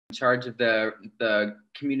in charge of the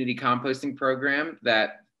community composting program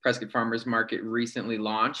that Prescott Farmers Market recently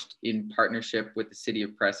launched in partnership with the city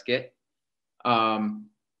of Prescott.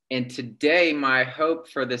 And today, my hope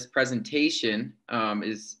for this presentation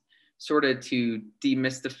is sort of to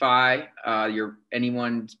demystify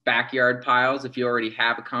anyone's backyard piles if you already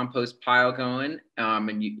have a compost pile going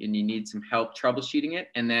and you need some help troubleshooting it.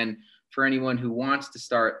 And then for anyone who wants to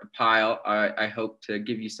start a pile, I hope to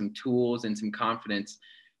give you some tools and some confidence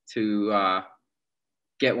to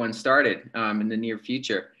get one started in the near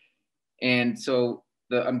future. And so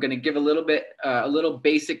I'm going to give a little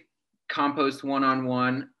basic compost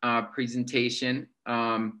one-on-one presentation.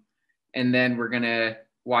 And then we're going to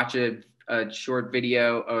watch a short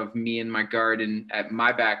video of me in my garden at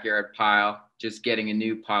my backyard pile, just getting a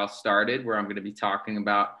new pile started, where I'm going to be talking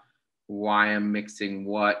about why I'm mixing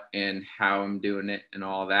what and how I'm doing it and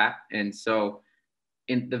all that. And so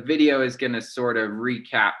the video is going to sort of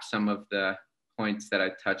recap some of the points that I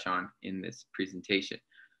touch on in this presentation.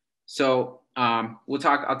 So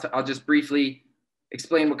I'll just briefly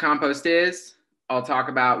explain what compost is. I'll talk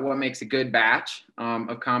about what makes a good batch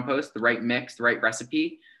of compost, the right mix, the right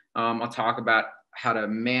recipe. I'll talk about how to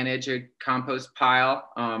manage a compost pile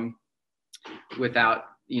without,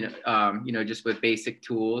 just with basic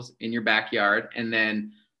tools in your backyard. And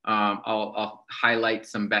then I'll highlight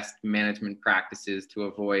some best management practices to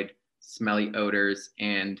avoid smelly odors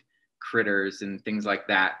and critters and things like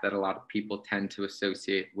that a lot of people tend to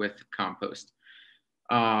associate with compost.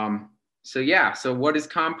 So what is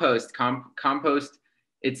compost? Compost,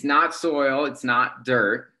 it's not soil, it's not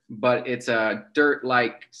dirt, but it's a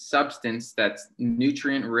dirt-like substance that's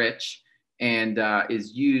nutrient rich and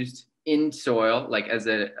is used in soil, like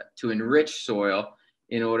to enrich soil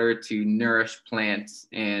in order to nourish plants.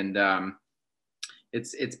 And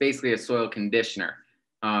it's basically a soil conditioner.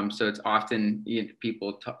 So it's often,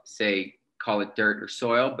 people call it dirt or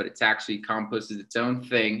soil, but it's actually compost is its own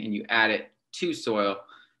thing, and you add it to soil,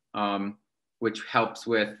 which helps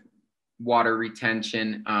with water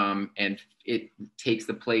retention, and it takes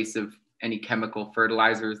the place of any chemical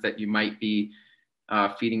fertilizers that you might be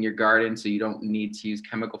feeding your garden. So you don't need to use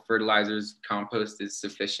chemical fertilizers. Compost is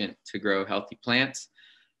sufficient to grow healthy plants.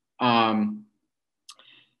 As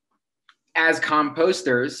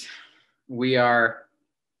composters, we are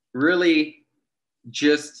really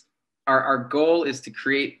just, our goal is to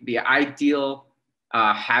create the ideal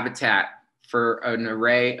habitat for an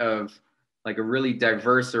array of, like a really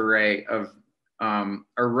diverse array of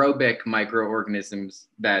aerobic microorganisms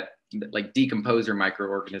that, like decomposer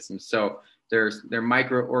microorganisms. So they're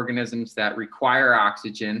microorganisms that require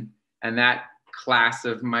oxygen, and that class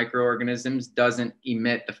of microorganisms doesn't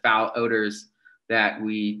emit the foul odors that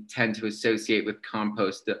we tend to associate with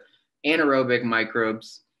compost. The anaerobic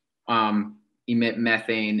microbes emit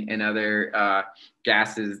methane and other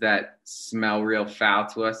gases that smell real foul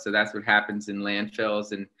to us. So that's what happens in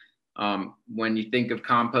landfills. And when you think of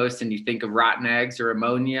compost and you think of rotten eggs or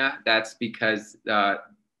ammonia, that's because the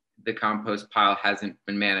compost pile hasn't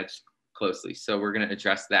been managed closely. So we're going to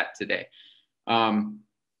address that today.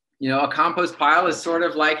 A compost pile is sort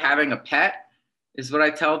of like having a pet, is what I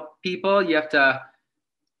tell people. You have to,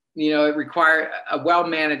 it requires a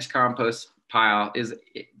well-managed compost pile.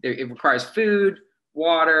 It requires food,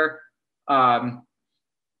 water,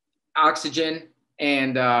 oxygen,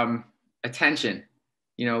 and attention,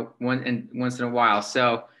 once in a while.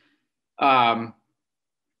 So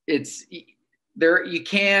you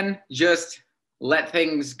can just let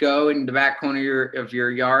things go in the back corner of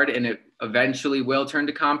your yard, and it eventually will turn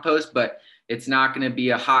to compost, but it's not going to be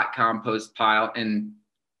a hot compost pile. And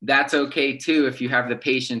that's okay too, if you have the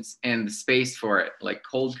patience and the space for it. Like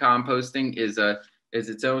cold composting is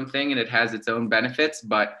its own thing, and it has its own benefits,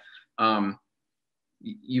 but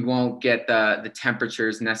you won't get the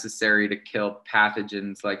temperatures necessary to kill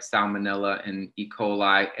pathogens like Salmonella and E.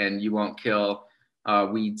 coli, and you won't kill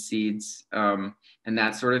weed seeds and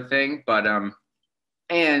that sort of thing. But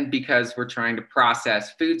and because we're trying to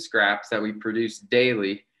process food scraps that we produce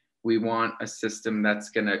daily, we want a system that's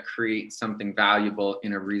going to create something valuable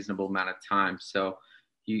in a reasonable amount of time. So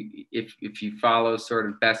if you follow sort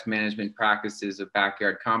of best management practices of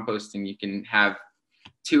backyard composting, you can have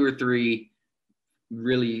 2 or 3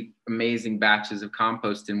 really amazing batches of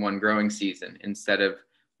compost in one growing season instead of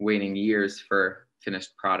waiting years for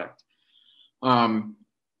finished product.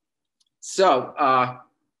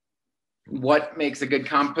 What makes a good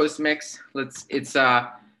compost mix?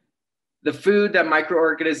 The food that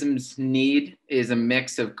microorganisms need is a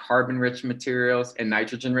mix of carbon-rich materials and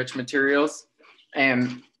nitrogen-rich materials.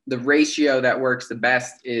 And the ratio that works the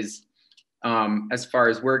best is, as far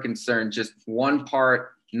as we're concerned, just 1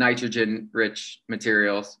 part nitrogen rich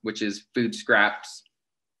materials, which is food scraps,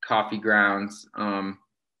 coffee grounds,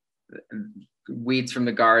 weeds from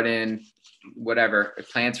the garden, whatever,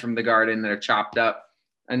 plants from the garden that are chopped up.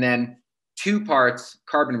 And then 2 parts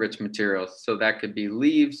carbon rich materials. So that could be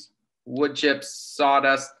leaves, wood chips,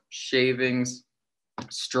 sawdust, shavings,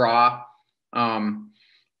 straw,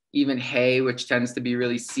 even hay, which tends to be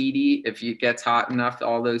really seedy. If it gets hot enough,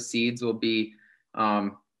 all those seeds will be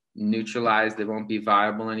neutralized. They won't be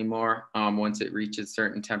viable anymore once it reaches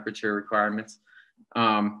certain temperature requirements.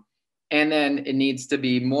 And then it needs to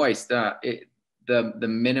be moist. The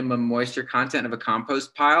minimum moisture content of a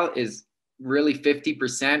compost pile is really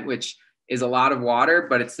 50%, which is a lot of water,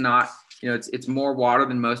 but it's not, it's more water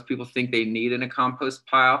than most people think they need in a compost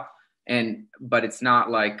pile. But it's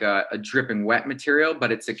not like a dripping wet material,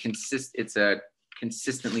 but it's a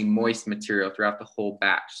consistently moist material throughout the whole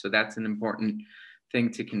batch. So that's an important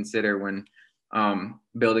thing to consider when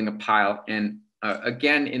building a pile. And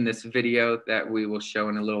again, in this video that we will show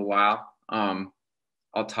in a little while,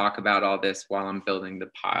 I'll talk about all this while I'm building the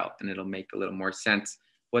pile, and it'll make a little more sense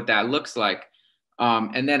what that looks like.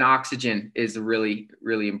 And then oxygen is a really,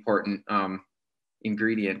 really important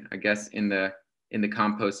ingredient, I guess, in the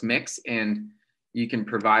compost mix. And you can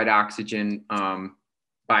provide oxygen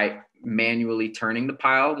by manually turning the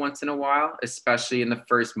pile once in a while, especially in the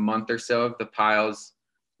first month or so of the pile's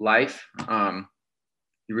life.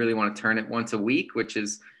 You really want to turn it once a week,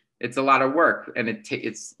 it's a lot of work, and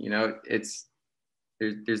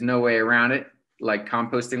there's no way around it. Like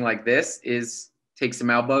composting like this takes some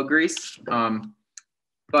elbow grease,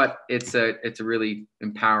 but it's a really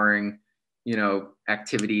empowering,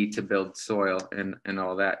 activity to build soil and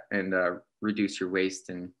all that, and reduce your waste,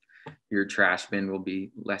 and your trash bin will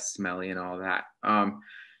be less smelly and all that.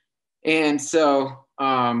 And so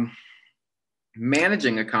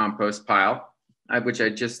managing a compost pile, which I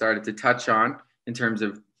just started to touch on in terms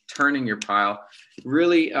of turning your pile,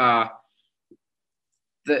 really the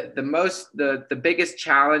biggest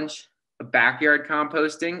challenge of backyard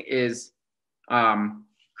composting is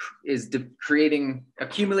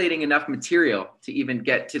accumulating enough material to even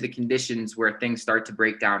get to the conditions where things start to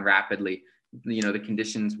break down rapidly. The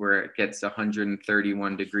conditions where it gets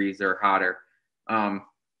 131 degrees or hotter.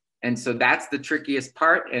 And so that's the trickiest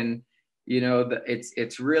part. And,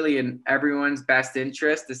 it's really in everyone's best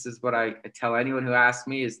interest. This is what I tell anyone who asks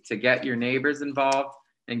me, is to get your neighbors involved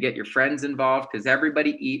and get your friends involved, because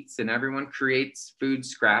everybody eats and everyone creates food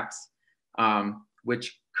scraps,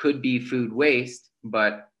 which could be food waste,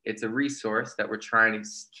 but it's a resource that we're trying to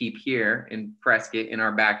keep here in Prescott in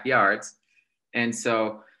our backyards. And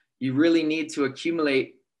so you really need to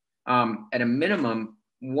accumulate at a minimum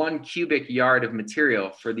 1 cubic yard of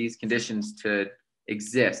material for these conditions to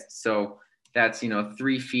exist. So that's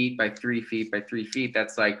 3 feet by 3 feet by 3 feet.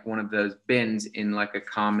 That's like one of those bins in like a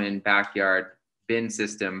common backyard bin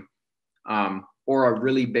system, or a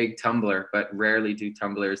really big tumbler, but rarely do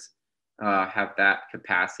tumblers have that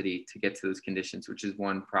capacity to get to those conditions, which is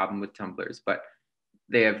one problem with tumblers, but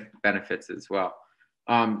they have benefits as well.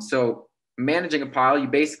 So managing a pile,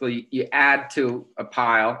 you add to a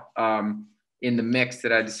pile in the mix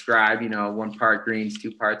that I described, 1 part greens,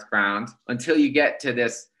 2 parts browns, until you get to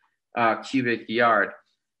this cubic yard.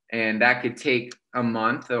 And that could take a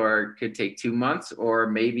month, or it could take 2 months, or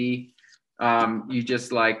maybe you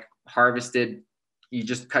just you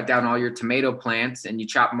just cut down all your tomato plants and you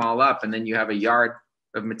chop them all up, and then you have a yard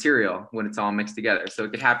of material when it's all mixed together. So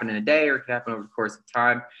it could happen in a day, or it could happen over the course of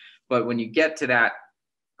time. But when you get to that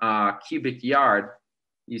cubic yard,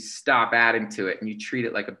 you stop adding to it and you treat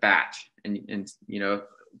it like a batch. And the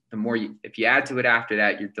more if you add to it after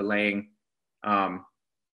that, you're delaying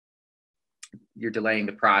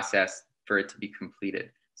the process for it to be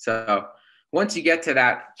completed. So once you get to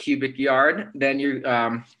that cubic yard, then you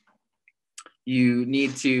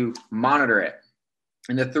need to monitor it.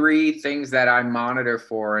 And the 3 things that I monitor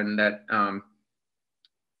for, and that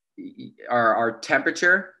are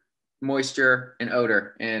temperature, moisture, and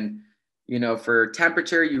odor. And for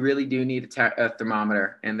temperature, you really do need a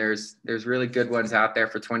thermometer, and there's really good ones out there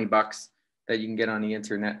for $20 that you can get on the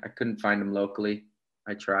internet. I couldn't find them locally.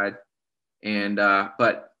 I tried, and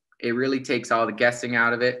but it really takes all the guessing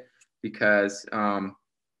out of it, because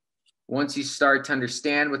once you start to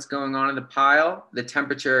understand what's going on in the pile, the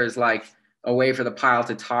temperature is like a way for the pile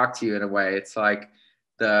to talk to you in a way. It's like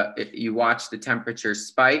you watch the temperature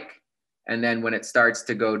spike, and then when it starts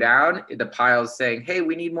to go down, the pile's saying, "Hey,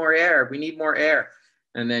 we need more air. We need more air."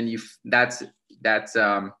 And then that's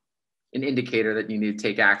an indicator that you need to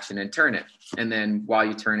take action and turn it. And then while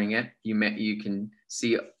you're turning it, you can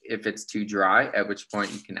see if it's too dry, at which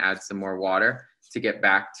point you can add some more water. to get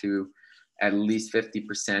back to at least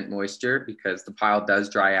 50% moisture, because the pile does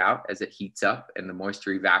dry out as it heats up and the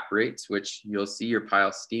moisture evaporates, which you'll see your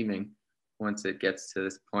pile steaming once it gets to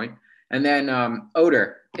this point. And then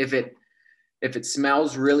odor, if it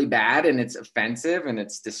smells really bad and it's offensive and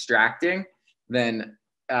it's distracting, then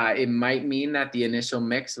it might mean that the initial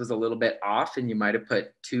mix was a little bit off and you might have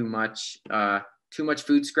put too much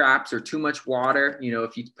food scraps or too much water. You know,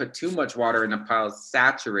 if you put too much water and the pile is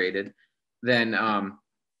saturated, then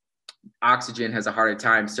oxygen has a harder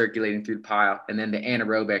time circulating through the pile. And then the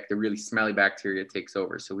anaerobic, the really smelly bacteria takes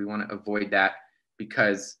over. So we want to avoid that,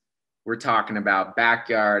 because we're talking about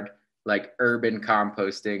backyard, like urban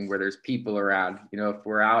composting where there's people around. You know, if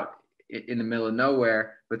we're out in the middle of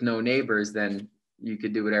nowhere with no neighbors, then you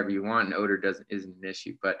could do whatever you want and odor isn't an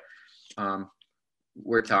issue. But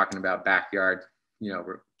we're talking about backyard. You know,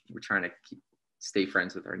 we're trying to stay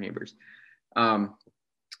friends with our neighbors.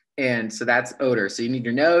 And so that's odor. So you need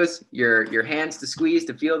your nose, your hands to squeeze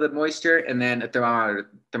to feel the moisture, and then a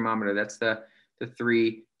thermometer. That's the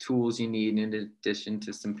three tools you need in addition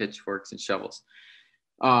to some pitchforks and shovels.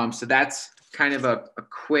 So that's kind of a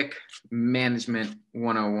quick management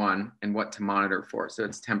 101 and what to monitor for. So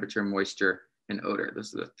it's temperature, moisture, and odor.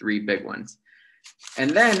 Those are the three big ones.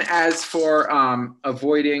 And then as for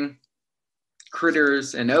avoiding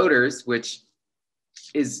critters and odors, which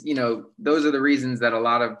is, you know, those are the reasons that a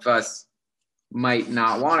lot of us might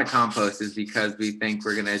not want to compost, is because we think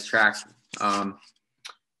we're going to attract,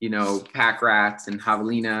 you know, pack rats and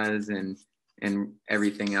javelinas and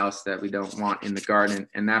everything else that we don't want in the garden.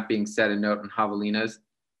 And that being said, a note on javelinas,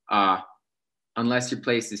 unless your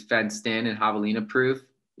place is fenced in and javelina proof,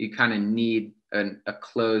 you kind of need a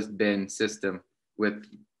closed bin system with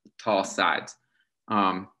tall sides.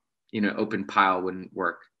 You know, open pile wouldn't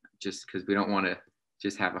work, just because we don't want to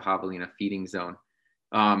just have a javelina feeding zone.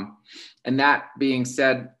 And that being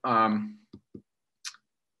said,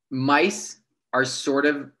 mice are sort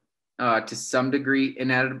of to some degree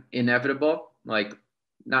inevitable, like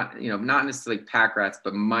not necessarily pack rats,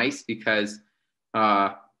 but mice, because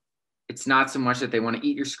it's not so much that they want to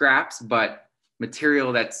eat your scraps, but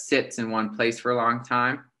material that sits in one place for a long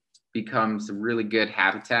time becomes a really good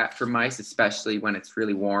habitat for mice, especially when it's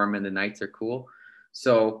really warm and the nights are cool.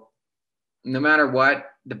 So no matter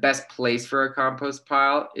what, the best place for a compost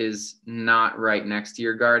pile is not right next to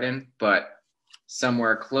your garden, but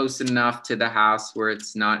somewhere close enough to the house where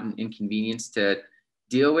it's not an inconvenience to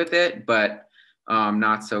deal with it, but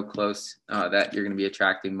not so close that you're going to be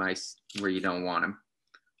attracting mice where you don't want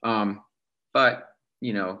them. But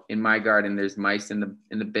you know, in my garden, there's mice in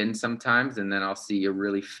the bin sometimes, and then I'll see a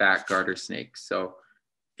really fat garter snake. So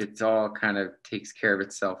it's all kind of takes care of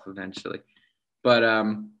itself eventually. But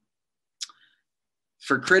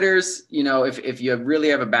for critters, you know, if you really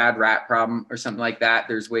have a bad rat problem or something like that,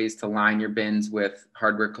 there's ways to line your bins with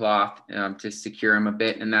hardware cloth to secure them a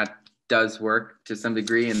bit, and that does work to some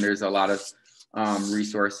degree. And there's a lot of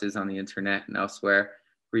resources on the internet and elsewhere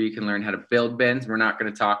where you can learn how to build bins. We're not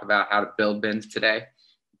going to talk about how to build bins today,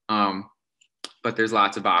 but there's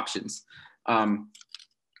lots of options.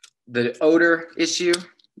 The odor issue,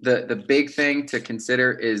 the big thing to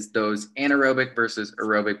consider is those anaerobic versus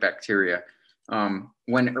aerobic bacteria. When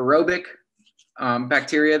aerobic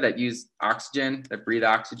bacteria that use oxygen, that breathe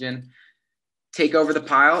oxygen, take over the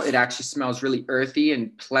pile, it actually smells really earthy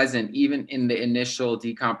and pleasant, even in the initial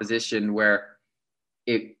decomposition where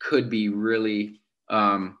it could be really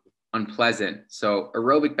unpleasant. So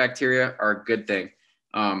aerobic bacteria are a good thing.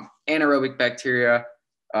 Anaerobic bacteria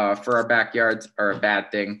for our backyards are a bad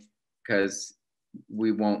thing, because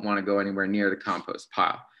we won't want to go anywhere near the compost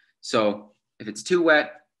pile. So if it's too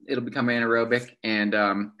wet, it'll become anaerobic. And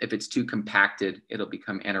if it's too compacted, it'll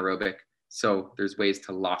become anaerobic. So there's ways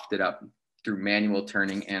to loft it up through manual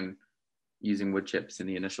turning and using wood chips in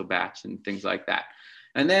the initial batch and things like that.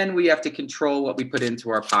 And then we have to control what we put into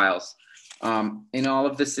our piles. In all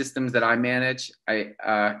of the systems that I manage,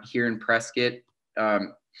 here in Prescott,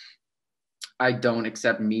 I don't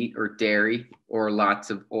accept meat or dairy or lots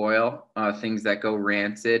of oil, things that go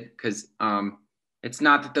rancid, because it's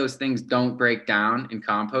not that those things don't break down in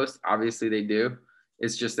compost. Obviously they do.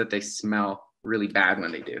 It's just that they smell really bad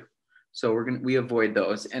when they do. So we avoid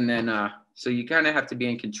those. And then, so you kind of have to be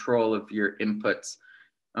in control of your inputs.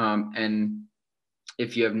 And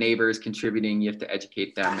if you have neighbors contributing, you have to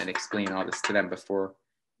educate them and explain all this to them before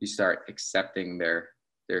you start accepting their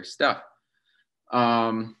stuff.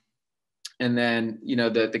 And then, you know,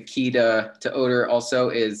 the key to odor also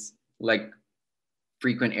is like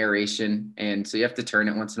frequent aeration. And so you have to turn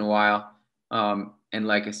it once in a while. And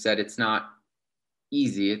like I said, it's not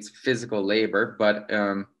easy, it's physical labor, but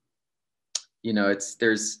you know,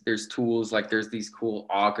 there's tools, like there's these cool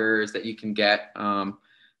augers that you can get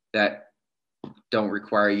that don't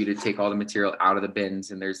require you to take all the material out of the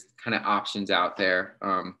bins, and there's kind of options out there.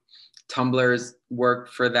 Tumblers work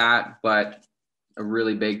for that, but a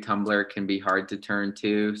really big tumbler can be hard to turn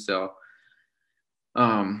too. So, you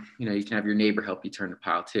know, you can have your neighbor help you turn the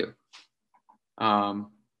pile too.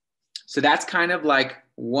 So that's kind of like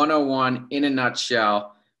 101 in a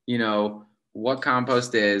nutshell, you know, what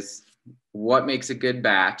compost is, what makes a good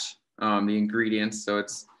batch, the ingredients. So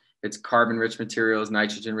it's carbon rich materials,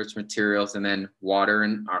 nitrogen rich materials, and then water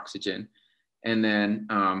and oxygen, and then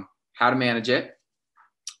how to manage it,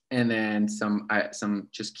 and then some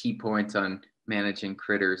just key points on managing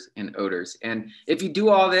critters and odors. And if you do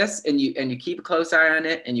all this and you keep a close eye on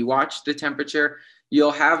it and you watch the temperature,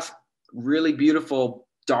 you'll have really beautiful,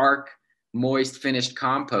 dark, moist, finished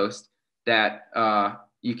compost that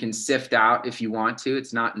you can sift out if you want to.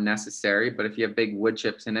 It's not necessary, but if you have big wood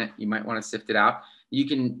chips in it, you might want to sift it out. You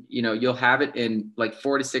can, you know, you'll have it in like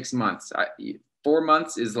 4 to 6 months. 4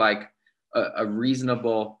 months is like a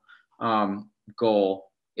reasonable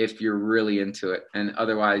goal if you're really into it. And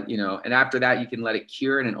otherwise, you know, and after that, you can let it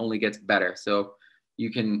cure and it only gets better. So you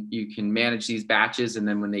can manage these batches, and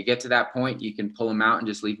then when they get to that point, you can pull them out and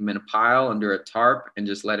just leave them in a pile under a tarp and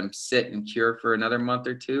just let them sit and cure for another month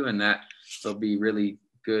or two, and that will be really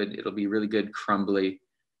good. It'll be really good crumbly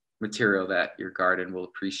material that your garden will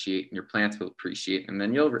appreciate and your plants will appreciate, and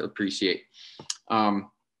then you'll appreciate. And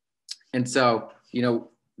so, you know,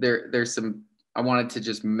 there's some I wanted to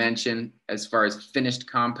just mention as far as finished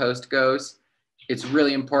compost goes. It's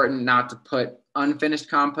really important not to put unfinished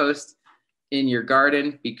compost in your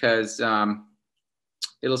garden, because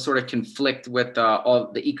it'll sort of conflict with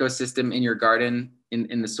all the ecosystem in your garden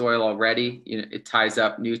in the soil already. You know, it ties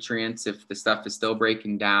up nutrients if the stuff is still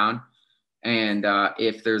breaking down. And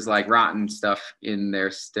if there's like rotten stuff in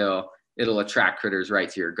there still, it'll attract critters right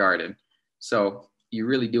to your garden. So you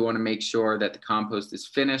really do want to make sure that the compost is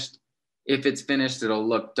finished. If it's finished, it'll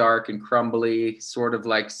look dark and crumbly, sort of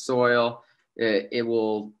like soil. It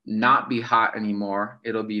will not be hot anymore.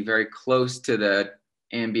 It'll be very close to the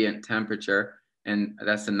ambient temperature. And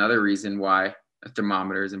that's another reason why a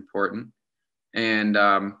thermometer is important. And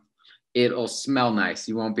it'll smell nice.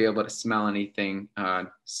 You won't be able to smell anything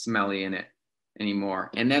smelly in it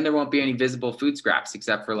anymore. And then there won't be any visible food scraps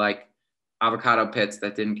except for like avocado pits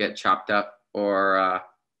that didn't get chopped up, or,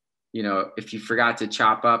 you know, if you forgot to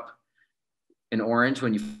chop up an orange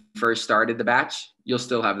when you first started the batch, you'll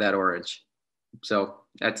still have that orange. So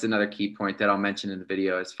that's another key point that I'll mention in the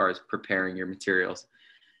video as far as preparing your materials.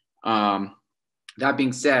 That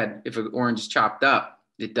being said, if an orange is chopped up,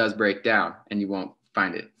 it does break down and you won't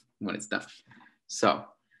find it when it's done. So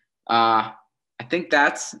I think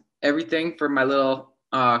that's everything for my little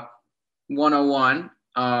 101.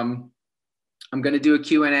 I'm going to do a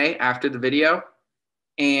Q&A after the video.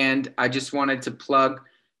 And I just wanted to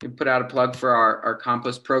put out a plug for our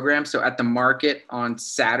compost program. So at the market on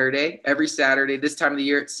Saturday, every Saturday, this time of the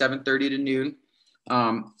year, it's 7:30 to noon,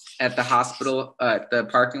 at the hospital, the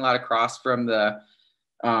parking lot across from the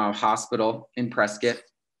hospital in Prescott,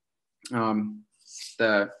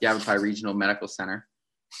 the Yavapai Regional Medical Center.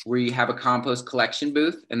 We have a compost collection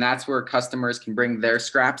booth, and that's where customers can bring their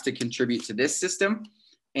scraps to contribute to this system.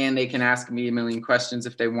 And they can ask me a million questions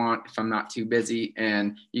if they want, if I'm not too busy,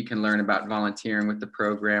 and you can learn about volunteering with the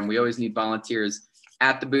program. We always need volunteers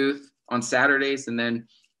at the booth on Saturdays. And then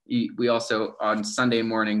we also, on Sunday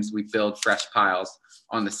mornings, we build fresh piles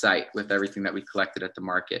on the site with everything that we collected at the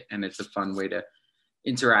market. And it's a fun way to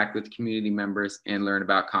interact with community members and learn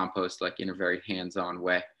about compost, like in a very hands-on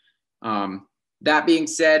way. That being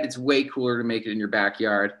said, it's way cooler to make it in your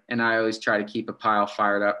backyard. And I always try to keep a pile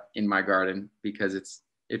fired up in my garden because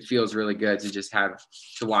it feels really good to just have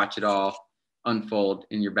to watch it all unfold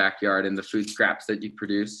in your backyard, and the food scraps that you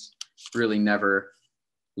produce really never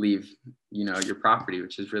leave, you know, your property,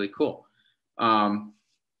 which is really cool.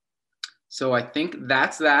 So I think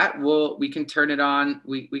that's that. We can turn it on.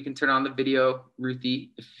 We can turn on the video,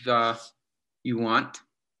 Ruthie, if you want.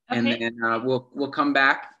 Okay. And then we'll come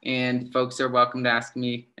back, and folks are welcome to ask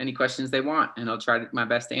me any questions they want, and I'll try my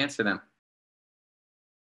best to answer them.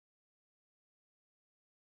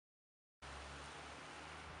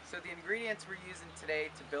 So the ingredients we're using today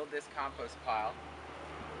to build this compost pile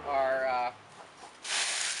are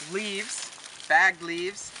leaves, bagged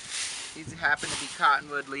leaves. These happen to be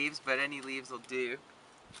cottonwood leaves, but any leaves will do.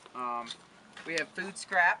 We have food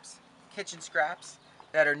scraps, kitchen scraps,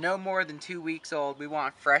 that are no more than 2 weeks old. We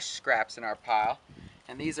want fresh scraps in our pile.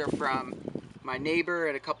 And these are from my neighbor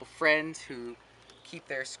and a couple friends who keep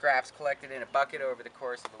their scraps collected in a bucket over the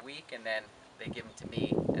course of a week, and then they give them to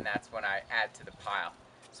me, and that's when I add to the pile.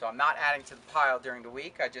 So I'm not adding to the pile during the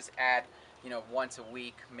week. I just add, once a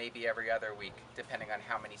week, maybe every other week, depending on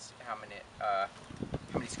how many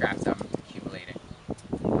scraps I'm accumulating.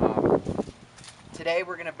 Today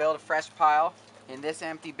we're gonna build a fresh pile in this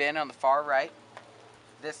empty bin on the far right.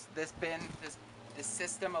 This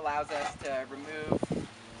system allows us to remove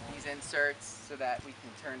these inserts so that we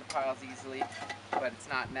can turn the piles easily, but it's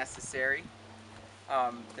not necessary.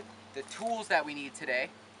 The tools that we need today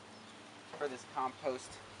for this compost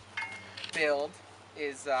build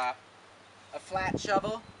is a flat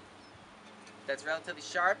shovel that's relatively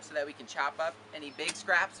sharp so that we can chop up any big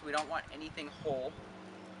scraps. We don't want anything whole.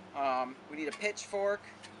 We need a pitchfork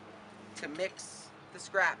to mix the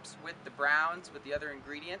scraps with the browns, with the other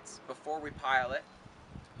ingredients before we pile it.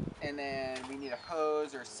 And then we need a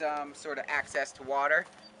hose or some sort of access to water,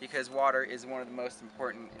 because water is one of the most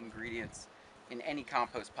important ingredients in any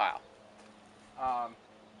compost pile.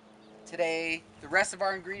 Today, the rest of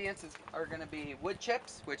our ingredients are going to be wood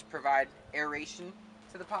chips, which provide aeration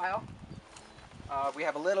to the pile. We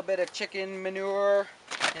have a little bit of chicken manure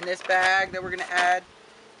in this bag that we're going to add.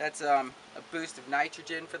 That's a boost of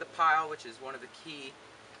nitrogen for the pile, which is one of the key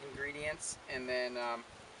ingredients. And then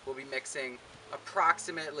we'll be mixing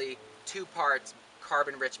approximately 2 parts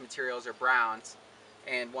carbon-rich materials or browns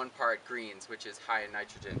and 1 part greens, which is high in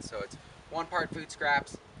nitrogen. So it's 1 part food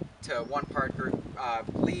scraps to 1 part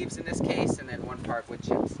leaves in this case, and then 1 part wood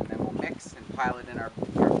chips. And then we'll mix and pile it in our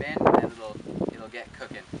bin, and it'll get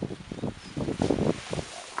cooking.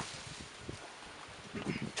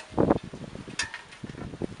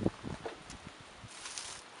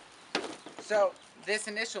 So this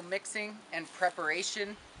initial mixing and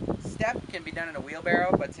preparation step can be done in a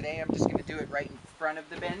wheelbarrow, but today I'm just going to do it right in front of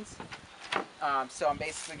the bins. So I'm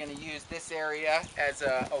basically going to use this area as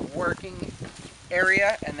a working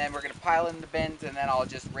area, and then we're going to pile in the bins, and then I'll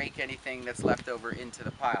just rake anything that's left over into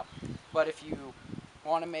the pile. But if you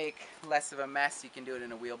want to make less of a mess, you can do it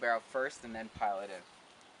in a wheelbarrow first and then pile it in.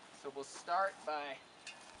 So we'll start by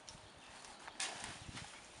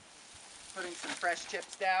putting some fresh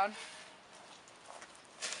chips down.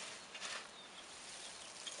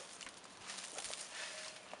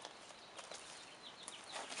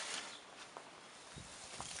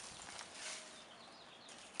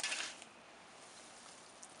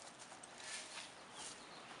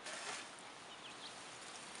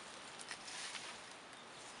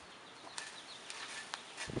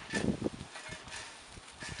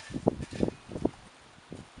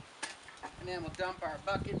 And then we'll dump our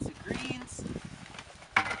buckets of greens.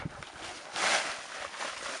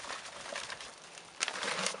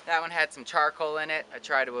 That one had some charcoal in it. I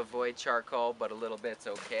try to avoid charcoal, but a little bit's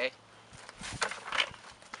okay.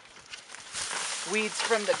 Weeds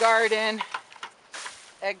from the garden,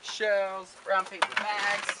 eggshells, brown paper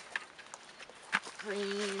bags,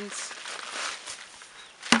 greens,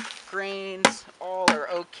 grains, all are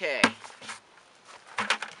okay.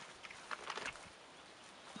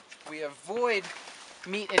 We avoid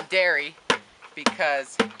meat and dairy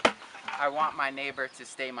because I want my neighbor to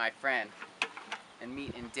stay my friend. And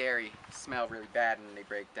meat and dairy smell really bad when they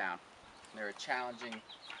break down. They're a challenging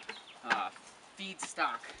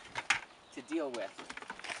feedstock to deal with.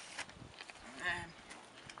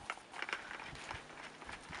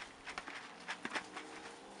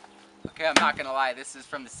 Okay, I'm not gonna lie, this is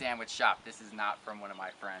from the sandwich shop. This is not from one of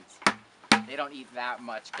my friends. They don't eat that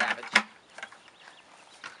much cabbage.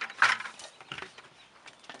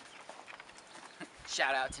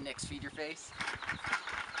 Shout out to Nick's Feed Your Face.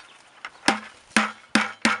 And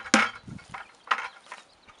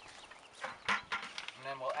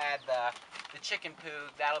then we'll add the chicken poo.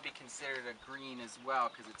 That'll be considered a green as well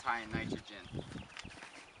because it's high in nitrogen.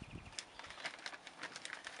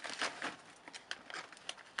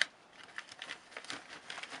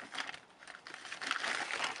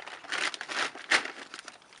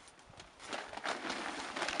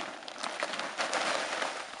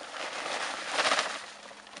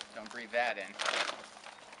 Don't breathe that in.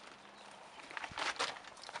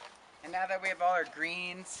 And now that we have all our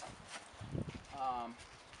greens,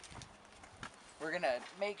 we're gonna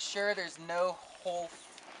make sure there's no whole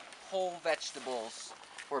vegetables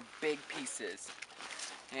or big pieces.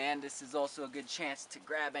 And this is also a good chance to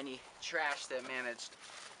grab any trash that managed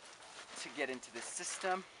to get into the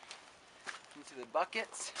system, into the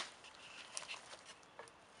buckets.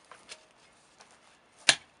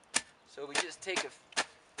 So we just take a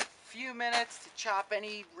few minutes to chop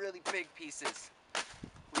any really big pieces.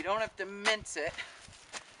 We don't have to mince it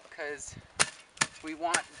because we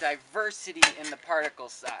want diversity in the particle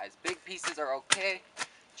size. Big pieces are okay,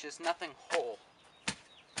 just nothing whole.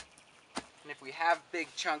 And if we have big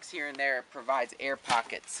chunks here and there, it provides air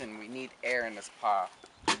pockets, and we need air in this pile.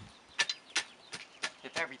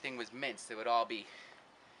 If everything was minced, it would all be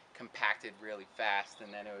compacted really fast,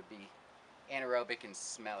 and then it would be anaerobic and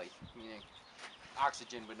smelly, meaning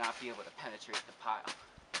oxygen would not be able to penetrate the pile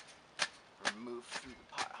or move through the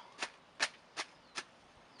pile.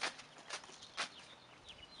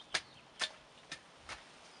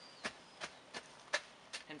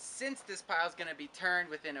 And since this pile is going to be turned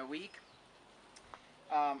within a week,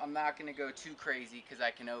 I'm not going to go too crazy because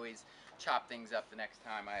I can always chop things up the next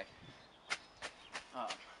time I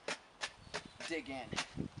dig in.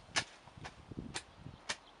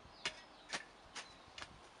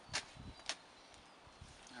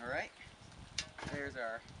 Alright, there's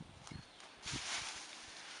our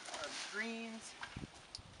greens.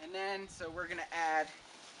 And then, so we're going to add,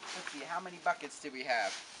 let's see, how many buckets do we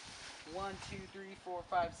have? 1, 2, 3, 4,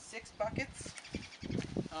 5, 6 buckets.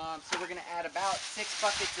 So we're going to add about 6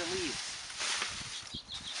 buckets of leaves.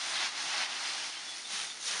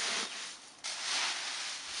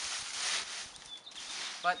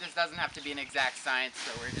 But this doesn't have to be an exact science,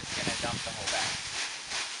 so we're just going to dump the whole bag.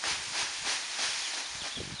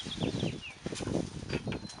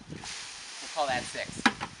 We'll call that 6.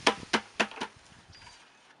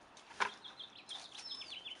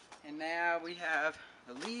 And now we have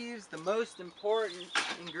the leaves. The most important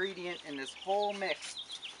ingredient in this whole mix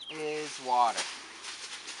is water.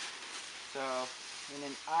 So in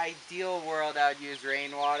an ideal world, I would use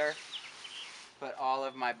rainwater, but all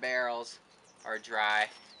of my barrels are dry.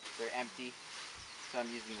 They're empty, so I'm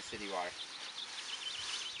using the city water.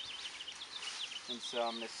 And so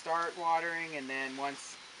I'm going to start watering, and then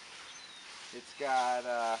once it's got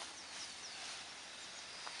a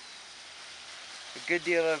good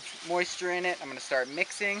deal of moisture in it, I'm going to start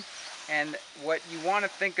mixing. And what you want to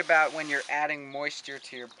think about when you're adding moisture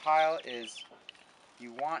to your pile is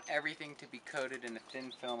you want everything to be coated in a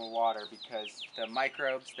thin film of water, because the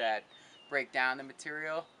microbes that break down the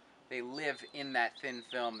material, they live in that thin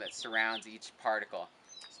film that surrounds each particle.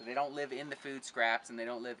 So they don't live in the food scraps, and they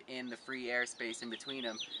don't live in the free airspace in between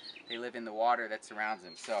them. They live in the water that surrounds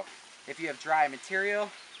them. So if you have dry material,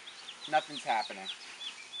 nothing's happening.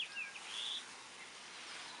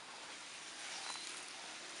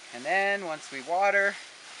 And then once we water,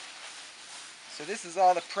 so this is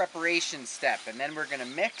all the preparation step, and then we're going to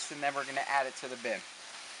mix, and then we're going to add it to the bin.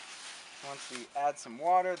 Once we add some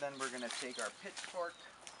water, then we're going to take our pitchfork,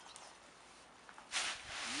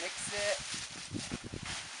 mix it.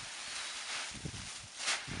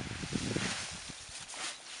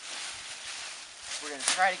 We're going to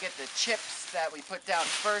try to get the chips that we put down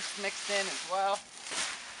first mixed in as well.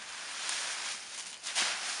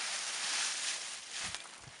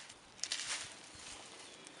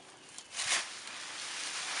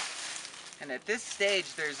 And at this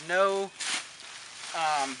stage, there's no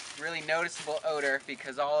really noticeable odor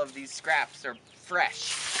because all of these scraps are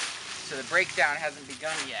fresh. So the breakdown hasn't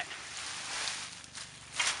begun yet.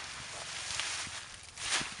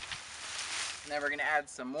 And then we're going to add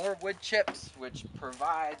some more wood chips, which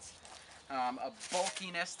provides a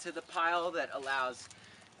bulkiness to the pile that allows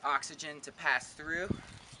oxygen to pass through.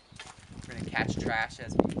 We're going to catch trash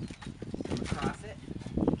as we come across it.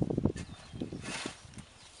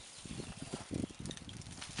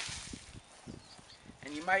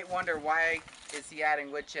 And you might wonder, why is he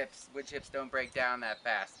adding wood chips? Wood chips don't break down that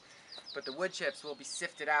fast. But the wood chips will be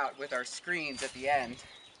sifted out with our screens at the end.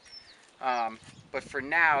 But for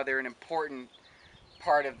now, they're an important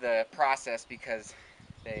part of the process because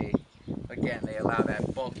they allow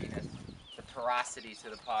that bulkiness, the porosity to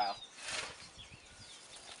the pile,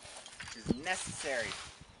 which is necessary.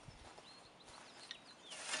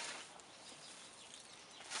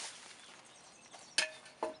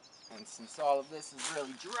 And since all of this is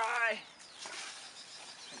really dry,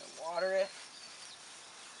 I'm going to water it.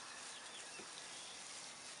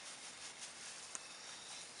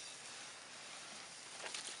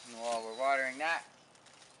 And while we're watering that,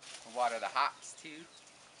 we'll water the hops too.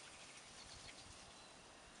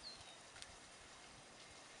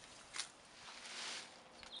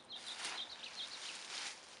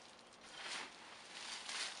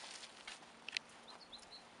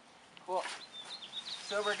 Cool.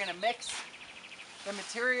 So we're going to mix the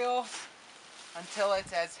materials until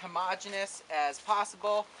it's as homogeneous as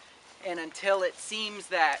possible, and until it seems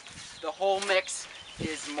that the whole mix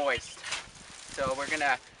is moist. So we're going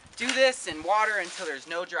to do this and water until there's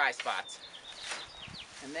no dry spots.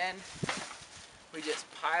 And then we just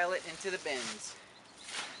pile it into the bins.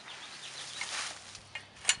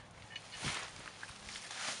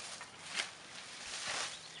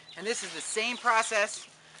 And this is the same process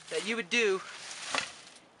that you would do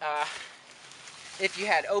if you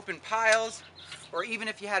had open piles, or even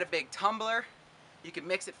if you had a big tumbler. You could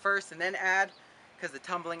mix it first and then add, because the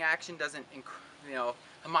tumbling action doesn't,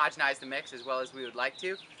 homogenize the mix as well as we would like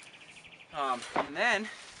to. And then,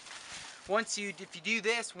 if you do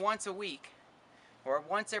this once a week, or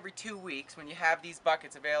once every 2 weeks, when you have these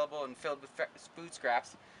buckets available and filled with food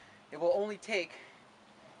scraps, it will only take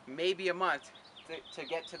maybe a month to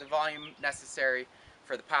get to the volume necessary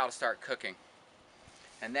for the pile to start cooking.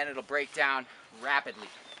 And then it'll break down rapidly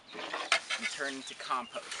and turn into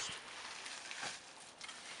compost.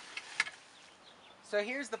 So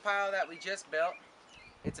here's the pile that we just built.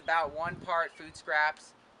 It's about 1 part food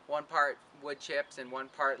scraps, 1 part wood chips, and 1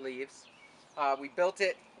 part leaves. We built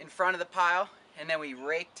it in front of the pile, and then we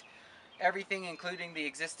raked everything, including the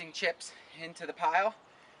existing chips, into the pile.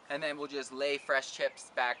 And then we'll just lay fresh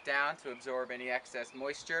chips back down to absorb any excess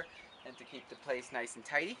moisture and to keep the place nice and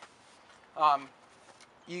tidy.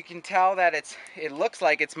 You can tell that it looks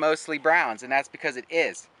like it's mostly browns, and that's because it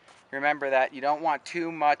is. Remember that you don't want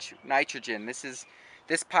too much nitrogen.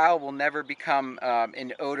 This pile will never become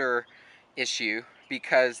an odor issue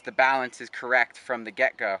because the balance is correct from the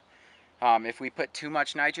get-go. If we put too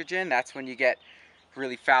much nitrogen, that's when you get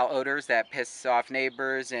really foul odors that piss off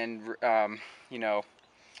neighbors and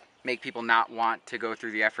make people not want to go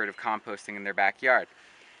through the effort of composting in their backyard.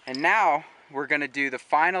 And now we're going to do the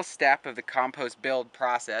final step of the compost build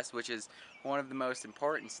process, which is one of the most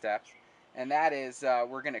important steps, and that is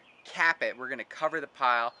we're going to cap it. We're going to cover the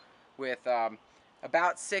pile with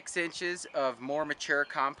about 6 inches of more mature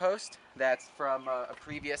compost that's from a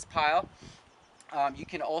previous pile. You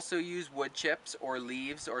can also use wood chips or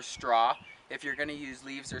leaves or straw. If you're going to use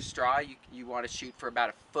leaves or straw, you want to shoot for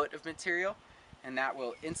about 1 foot of material, and that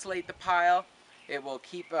will insulate the pile. It will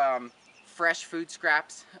keep fresh food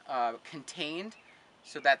scraps contained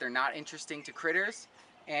so that they're not interesting to critters,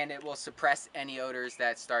 and it will suppress any odors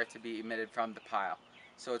that start to be emitted from the pile.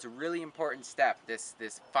 So it's a really important step, this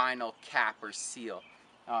final cap or seal.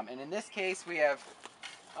 And in this case we have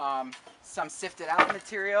some sifted out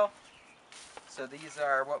material. So these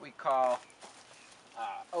are what we call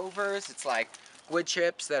overs. It's like wood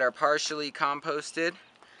chips that are partially composted.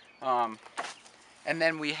 And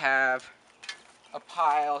then we have a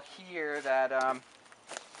pile here that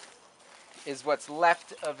is what's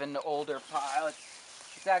left of an older pile.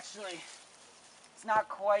 It's not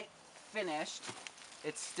quite finished.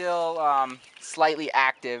 It's still slightly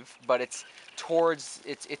active, but it's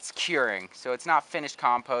curing. So it's not finished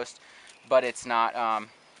compost, but it's not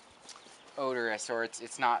odorous, or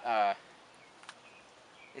it's not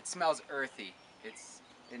it smells earthy.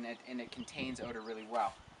 And it contains odor really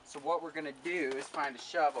well. So what we're gonna do is find a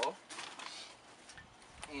shovel,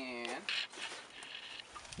 and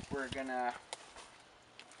we're gonna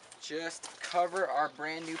just cover our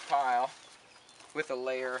brand new pile with a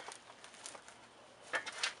layer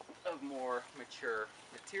of more mature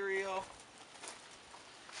material.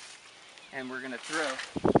 And we're gonna throw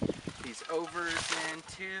these overs in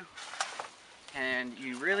too. And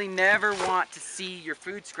you really never want to see your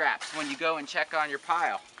food scraps when you go and check on your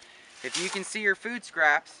pile. If you can see your food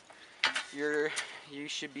scraps, you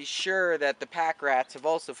should be sure that the pack rats have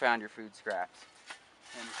also found your food scraps.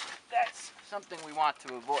 And that's something we want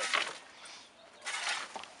to avoid.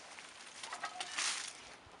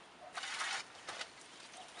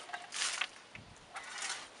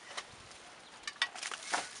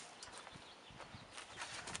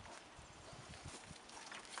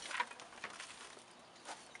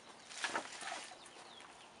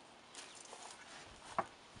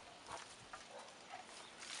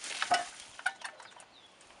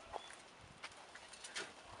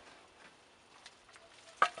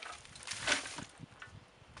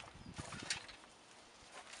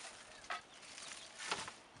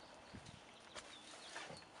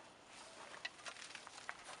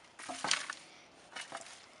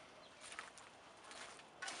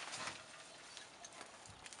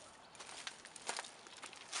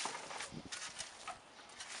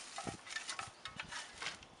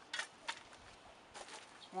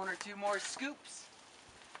 One or two more scoops,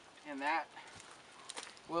 and that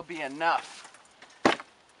will be enough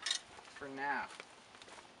for now.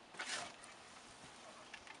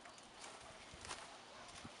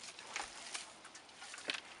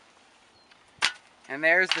 And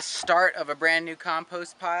there's the start of a brand new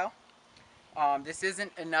compost pile. This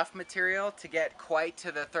isn't enough material to get quite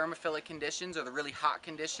to the thermophilic conditions or the really hot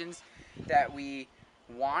conditions that we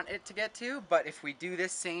want it to get to, but if we do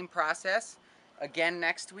this same process again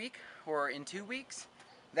next week or in 2 weeks,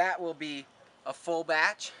 that will be a full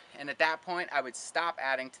batch, and at that point I would stop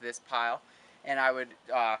adding to this pile and I would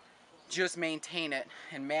just maintain it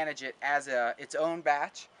and manage it as its own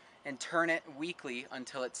batch and turn it weekly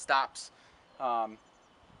until it stops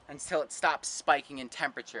spiking in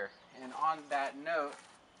temperature. And on that note,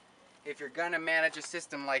 if you're gonna manage a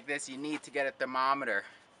system like this, you need to get a thermometer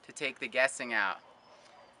to take the guessing out.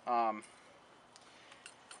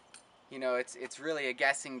 You know, it's really a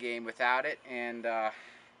guessing game without it, and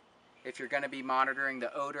if you're gonna be monitoring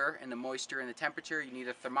the odor and the moisture and the temperature, you need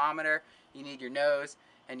a thermometer, you need your nose,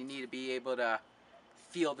 and you need to be able to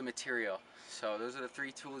feel the material. So those are the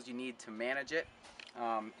three tools you need to manage it,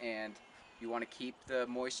 and you want to keep the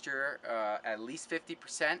moisture at least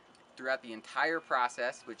 50% throughout the entire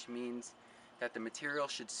process, which means that the material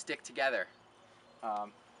should stick together.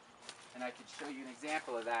 And I could show you an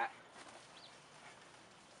example of that.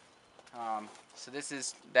 So this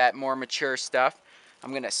is that more mature stuff.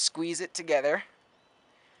 I'm going to squeeze it together,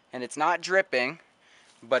 and it's not dripping,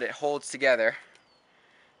 but it holds together.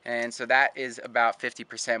 And so that is about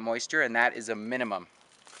 50% moisture, and that is a minimum.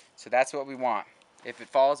 So that's what we want. If it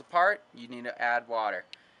falls apart, you need to add water.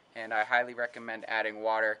 And I highly recommend adding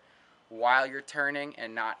water while you're turning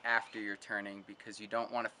and not after you're turning, because you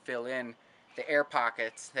don't want to fill in the air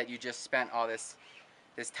pockets that you just spent all this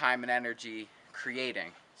time and energy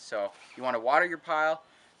creating. So you want to water your pile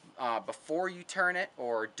before you turn it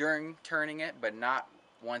or during turning it, but not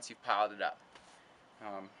once you've piled it up.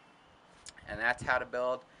 And that's how to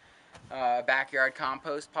build a backyard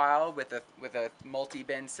compost pile with a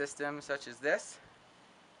multi-bin system such as this.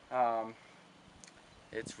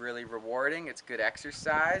 It's really rewarding. It's good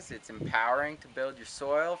exercise. It's empowering to build your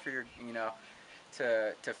soil for your, you know,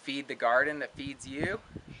 to feed the garden that feeds you.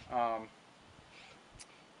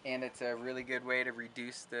 And it's a really good way to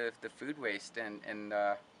reduce the food waste and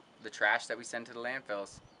the trash that we send to the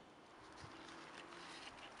landfills.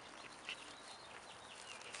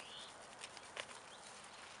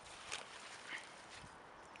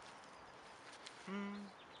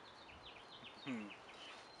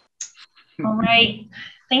 All right.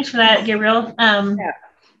 Thanks for that, Gabriel. Yeah,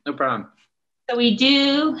 no problem. So we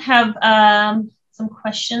do have some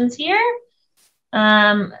questions here.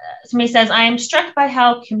 Somebody says, I am struck by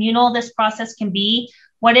how communal this process can be.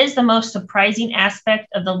 What is the most surprising aspect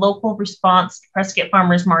of the local response to Prescott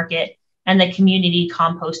Farmers Market and the community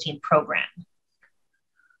composting program?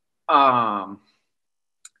 I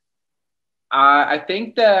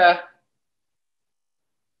think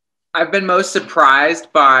I've been most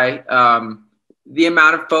surprised by the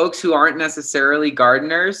amount of folks who aren't necessarily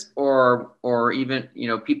gardeners or even, you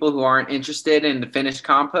know, people who aren't interested in the finished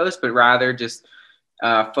compost, but rather just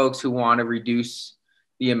folks who want to reduce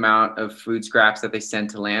the amount of food scraps that they send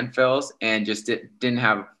to landfills, and just didn't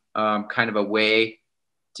have kind of a way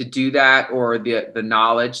to do that or the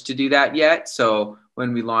knowledge to do that yet. So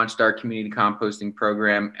when we launched our community composting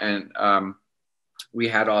program, and we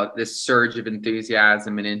had all this surge of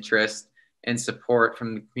enthusiasm and interest and support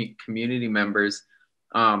from the community members.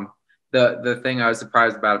 The thing I was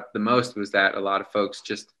surprised about the most was that a lot of folks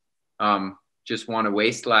just want to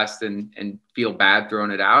waste less and feel bad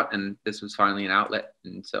throwing it out. And this was finally an outlet.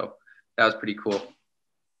 And so that was pretty cool.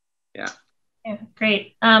 Yeah. Yeah,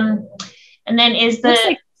 great. And then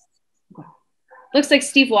looks like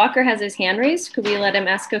Steve Walker has his hand raised. Could we let him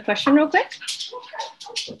ask a question real quick?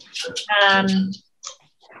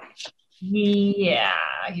 Yeah,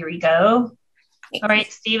 here we go. All right,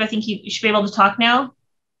 Steve, I think you should be able to talk now.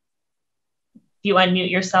 If you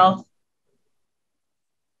unmute yourself.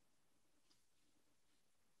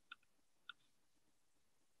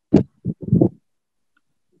 Can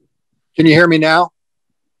you hear me now?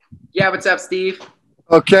 Yeah, what's up, Steve?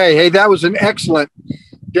 Okay, hey, that was an excellent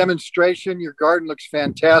demonstration. Your garden looks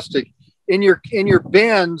fantastic. In your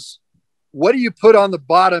bins, what do you put on the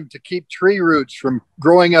bottom to keep tree roots from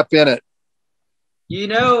growing up in it? You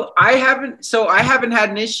know, I haven't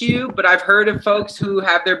had an issue, but I've heard of folks who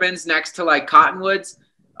have their bins next to like cottonwoods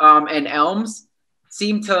and elms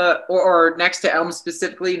seem to, or next to elms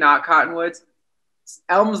specifically, not cottonwoods.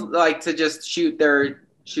 Elms like to just shoot their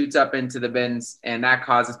shoots up into the bins, and that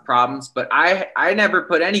causes problems. But I never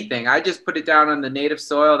put anything. I just put it down on the native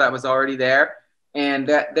soil that was already there. And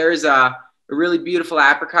that there's a really beautiful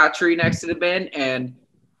apricot tree next to the bin, and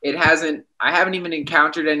I haven't even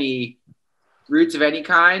encountered any roots of any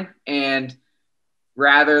kind, and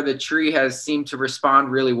rather the tree has seemed to respond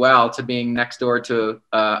really well to being next door to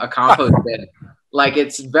a compost bin. Like,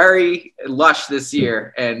 it's very lush this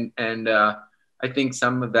year, and I think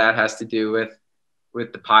some of that has to do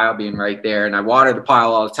with the pile being right there, and I water the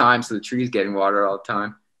pile all the time, so the tree's getting water all the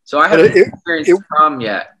time. So I haven't experienced a problem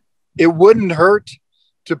yet. It wouldn't hurt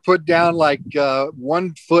to put down like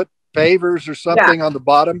 1 foot pavers or something on the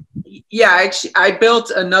bottom? Yeah, actually, I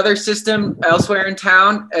built another system elsewhere in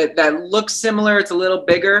town that looks similar. It's a little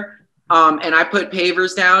bigger, and I put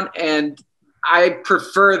pavers down, and I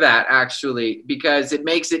prefer that actually because it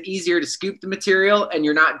makes it easier to scoop the material, and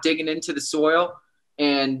you're not digging into the soil.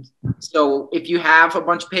 And so, if you have a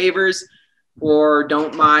bunch of pavers, or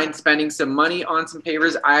don't mind spending some money on some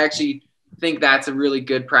pavers, I actually think that's a really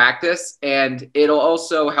good practice, and it'll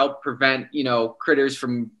also help prevent, you know, critters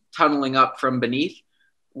from tunneling up from beneath,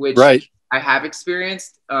 which Right. I have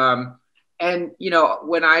experienced. And, you know,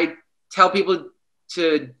 when I tell people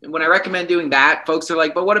when I recommend doing that, folks are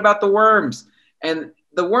like, but what about the worms? And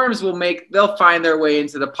the worms they'll find their way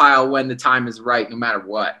into the pile when the time is right, no matter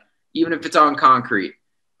what, even if it's on concrete.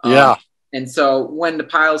 Yeah. And so when the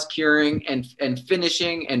pile's curing and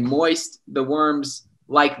finishing and moist, the worms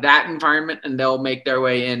like that environment, and they'll make their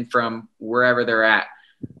way in from wherever they're at.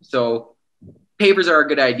 So pavers are a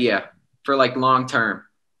good idea for like long term.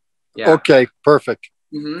 Yeah. Okay, perfect.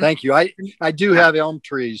 Mm-hmm. Thank you. I do have elm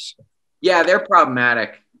trees. Yeah, they're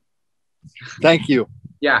problematic. Thank you.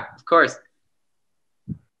 Yeah, of course.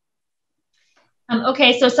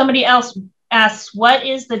 Okay, so somebody else asks, what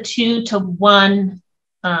is the 2-to-1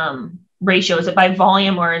 ratio? Is it by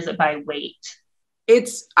volume or is it by weight?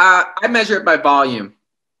 It's I measure it by volume,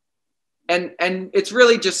 and it's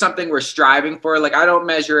really just something we're striving for. Like, I don't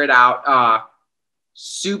measure it out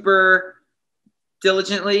super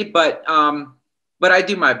diligently, but I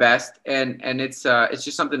do my best, and it's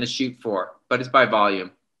just something to shoot for. But it's by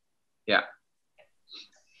volume. Yeah.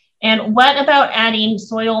 And what about adding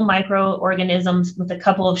soil microorganisms with a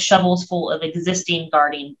couple of shovels full of existing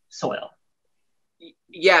garden soil?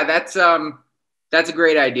 Yeah, that's a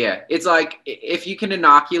great idea. It's like if you can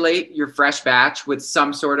inoculate your fresh batch with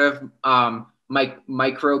some sort of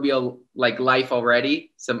microbial like life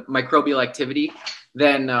already, some microbial activity,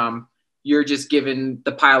 then you're just giving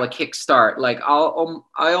the pile a kickstart. Like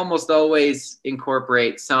I almost always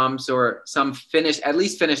incorporate some finished, at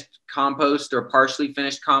least finished compost or partially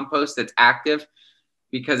finished compost that's active,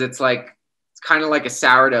 because it's kind of like a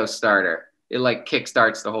sourdough starter. It like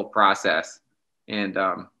kickstarts the whole process and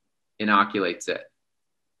inoculates it.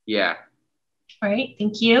 Yeah. All right,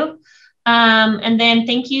 thank you. And then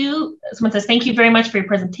thank you. Someone says, thank you very much for your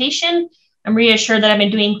presentation. I'm reassured that I've been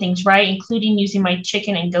doing things right, including using my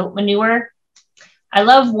chicken and goat manure. I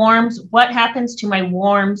love worms. What happens to my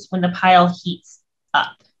worms when the pile heats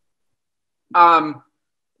up?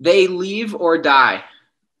 They leave or die.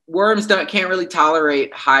 Worms can't really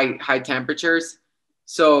tolerate high temperatures.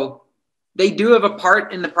 So they do have a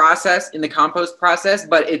part in the process, in the compost process,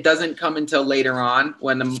 but it doesn't come until later on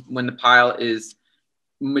when the pile is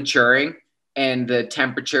maturing and the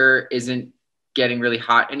temperature isn't getting really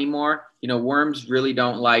hot anymore. You know, worms really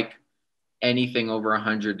don't like anything over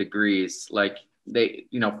 100 degrees. Like 50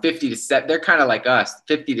 to 7, they're kind of like us.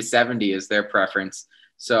 50 to 70 is their preference.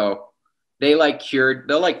 So they'll like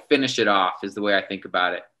finish it off is the way I think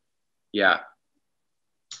about it. Yeah.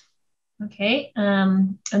 Okay.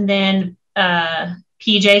 And then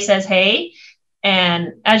PJ says, hey,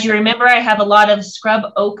 and as you remember, I have a lot of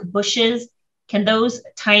scrub oak bushes. Can those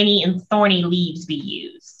tiny and thorny leaves be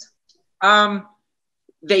used?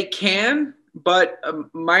 They can, but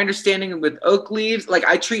my understanding with oak leaves, like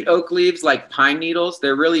I treat oak leaves like pine needles.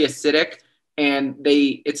 They're really acidic, and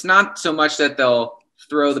it's not so much that they'll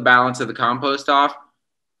throw the balance of the compost off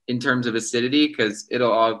in terms of acidity, because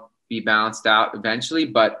it'll all be balanced out eventually,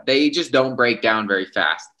 but they just don't break down very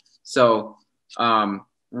fast. So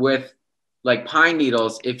with like pine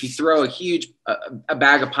needles, if you throw a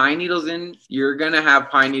bag of pine needles in, you're going to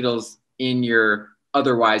have pine needles in your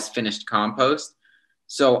otherwise finished compost.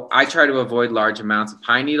 So I try to avoid large amounts of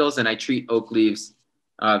pine needles, and I treat oak leaves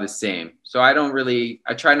the same. So I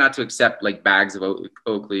try not to accept like bags of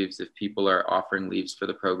oak leaves if people are offering leaves for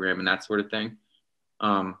the program and that sort of thing.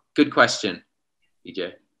 Good question,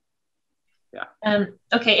 EJ. Yeah.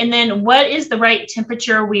 Okay. And then what is the right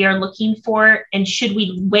temperature we are looking for? And should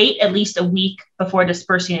we wait at least a week before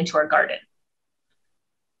dispersing into our garden?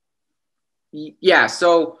 Yeah.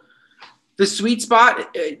 So the sweet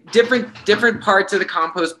spot, different parts of the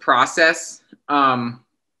compost process,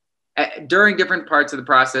 during different parts of the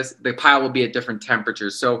process, the pile will be at different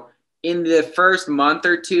temperatures. So in the first month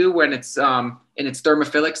or two, when it's in its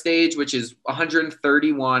thermophilic stage, which is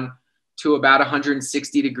 131 to about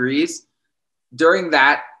 160 degrees, during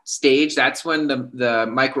that stage, that's when the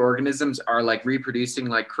microorganisms are like reproducing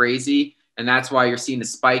like crazy. And that's why you're seeing a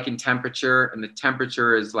spike in temperature, and the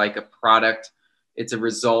temperature is like a product. It's a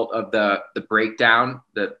result of the breakdown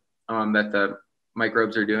that the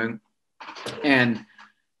microbes are doing. And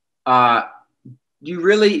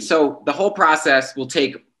so the whole process will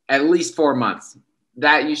take at least 4 months.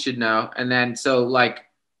 That you should know. And then, so like,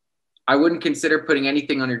 I wouldn't consider putting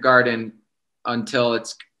anything on your garden until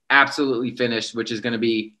it's absolutely finished, which is going to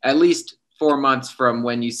be at least 4 months from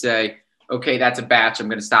when you say, okay, that's a batch, I'm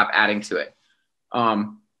going to stop adding to it.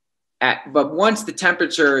 But once the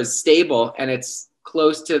temperature is stable and it's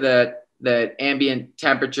close to the ambient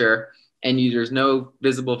temperature and there's no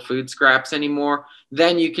visible food scraps anymore,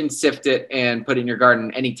 then you can sift it and put it in your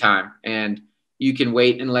garden anytime. And you can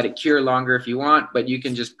wait and let it cure longer if you want, but you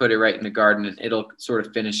can just put it right in the garden and it'll sort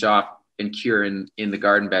of finish off and cure in the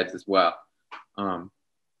garden beds as well.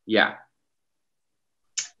 Yeah.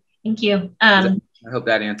 Thank you. I hope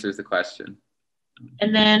that answers the question.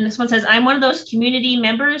 And then this one says, I'm one of those community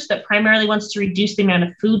members that primarily wants to reduce the amount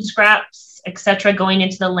of food scraps, etc., going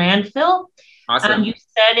into the landfill. Awesome. You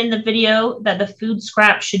said in the video that the food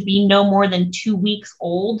scrap should be no more than 2 weeks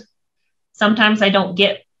old. Sometimes I don't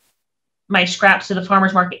get my scraps to the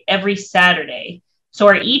farmer's market every Saturday. So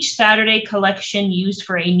are each Saturday collection used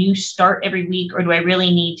for a new start every week, or do I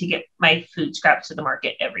really need to get my food scraps to the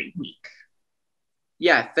market every week?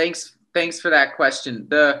 Yeah, thanks for that question.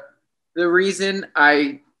 The reason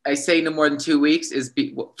I say no more than 2 weeks is,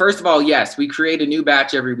 first of all, yes, we create a new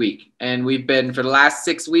batch every week. And we've been, for the last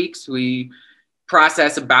 6 weeks, we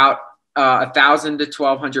process about 1,000 to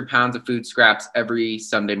 1,200 pounds of food scraps every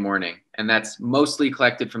Sunday morning. And that's mostly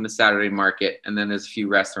collected from the Saturday market. And then there's a few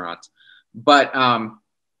restaurants. But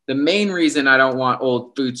the main reason I don't want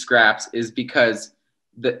old food scraps is because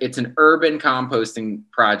it's an urban composting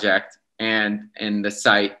project and the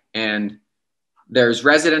site. And there's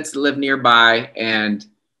residents that live nearby. And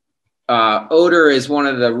odor is one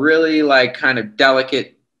of the really like kind of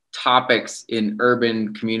delicate topics in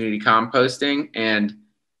urban community composting. And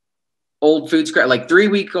old food scrap, like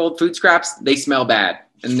 3-week-old food scraps, they smell bad.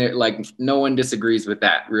 And they're like, no one disagrees with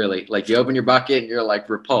that, really. Like, you open your bucket and you're like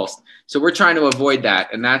repulsed. So we're trying to avoid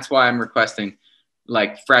that. And that's why I'm requesting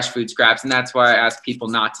like fresh food scraps. And that's why I ask people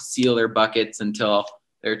not to seal their buckets until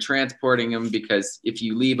they're transporting them, because if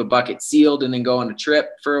you leave a bucket sealed and then go on a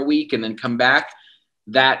trip for a week and then come back,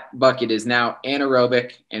 that bucket is now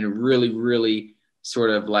anaerobic and really, really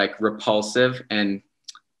sort of like repulsive. And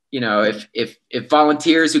you know, if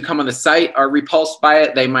volunteers who come on the site are repulsed by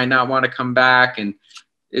it, they might not want to come back. And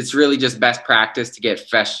it's really just best practice to get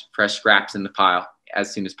fresh scraps in the pile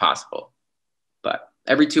as soon as possible. But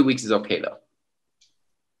every 2 weeks is okay though.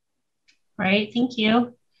 Right, thank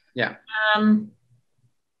you. Yeah.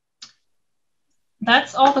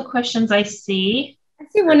 That's all the questions I see. I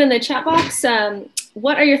see one in the chat box.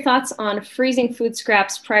 What are your thoughts on freezing food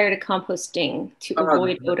scraps prior to composting to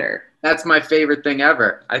avoid odor? That's my favorite thing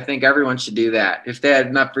ever. I think everyone should do that. If they had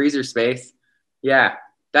enough freezer space, yeah,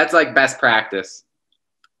 that's like best practice.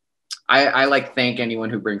 I like thank anyone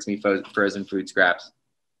who brings me frozen food scraps.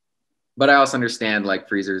 But I also understand like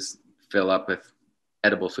freezers fill up with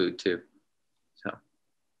edible food too. So,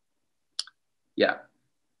 yeah.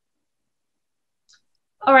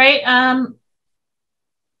 All right. I'm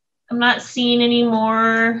not seeing any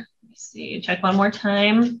more. Let me see, check one more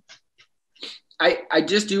time. I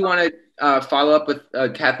just do want to follow up with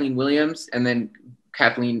Kathleen Williams and then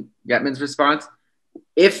Kathleen Getman's response.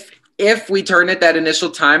 If we turn it that initial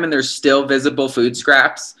time and there's still visible food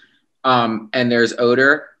scraps and there's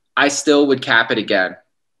odor, I still would cap it again.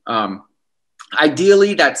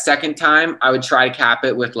 Ideally, that second time, I would try to cap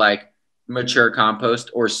it with like mature compost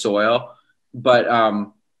or soil. But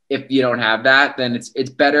if you don't have that, then it's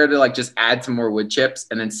better to like just add some more wood chips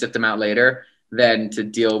and then sift them out later than to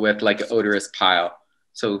deal with like an odorous pile.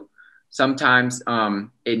 So sometimes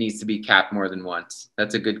it needs to be capped more than once.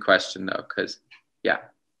 That's a good question though, because yeah.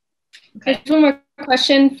 Okay. There's one more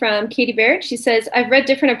question from Katie Barrett. She says, I've read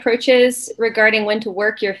different approaches regarding when to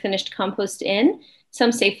work your finished compost in.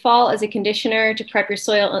 Some say fall as a conditioner to prep your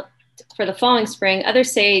soil for the following spring.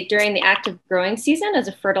 Others say during the active growing season as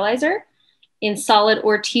a fertilizer in solid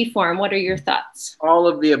or tea form. What are your thoughts? All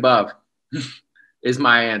of the above is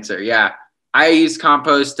my answer. Yeah. I use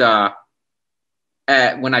compost when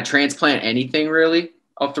I transplant anything really.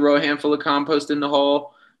 I'll throw a handful of compost in the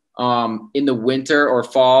hole. In the winter or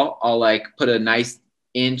fall, I'll like put a nice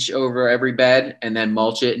inch over every bed and then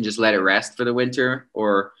mulch it and just let it rest for the winter.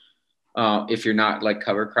 Or if you're not like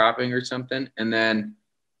cover cropping or something. And then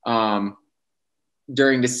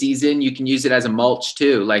during the season, you can use it as a mulch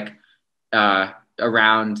too, like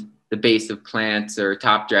around the base of plants or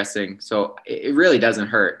top dressing. So it really doesn't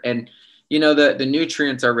hurt. And, you know, the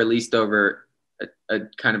nutrients are released over a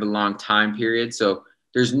kind of a long time period. So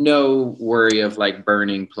there's no worry of like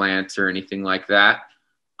burning plants or anything like that.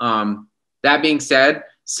 That being said,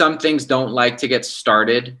 some things don't like to get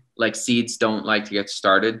started, like seeds don't like to get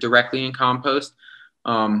started directly in compost,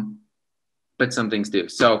 but some things do.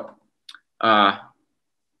 So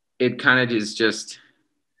it kind of is just,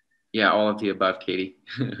 yeah, all of the above, Katie,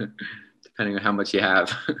 depending on how much you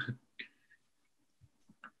have.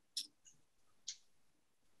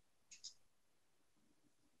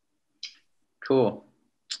 Cool.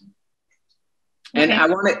 And Okay.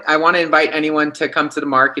 I want to invite anyone to come to the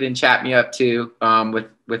market and chat me up too,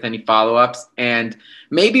 with any follow-ups, and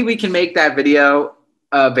maybe we can make that video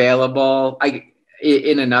available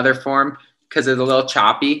in another form, because it's a little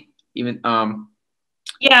choppy. Even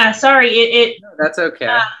Yeah, sorry, no, that's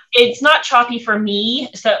okay. it's not choppy for me.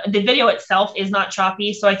 So the video itself is not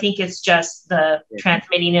choppy. So I think it's just the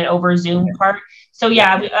transmitting it over Zoom part. So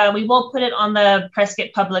yeah, we will put it on the Prescott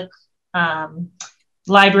Public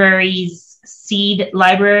Library's seed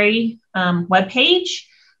library webpage.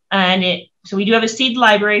 And so we do have a seed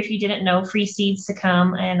library, if you didn't know, free seeds to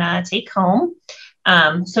come and take home.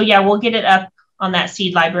 So yeah, we'll get it up on that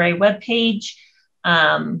seed library webpage.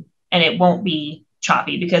 And it won't be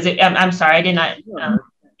choppy, because I'm sorry, I did not.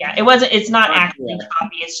 Yeah, it's not actually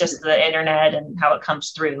choppy. It's just the internet and how it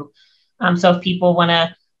comes through. So if people want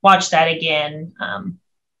to watch that again,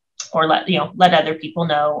 or let other people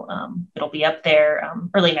know, it'll be up there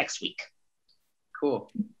early next week.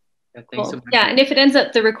 Cool. Yeah, thanks so much. Yeah, and if it ends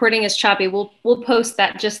up the recording is choppy, we'll post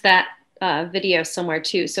that video somewhere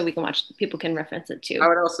too, so we can watch. People can reference it too. I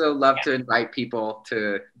would also love to invite people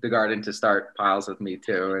to the garden to start piles with me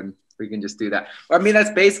too, and we can just do that. I mean, that's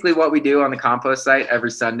basically what we do on the compost site every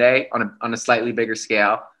Sunday on a slightly bigger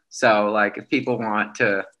scale. So like, if people want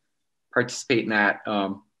to participate in that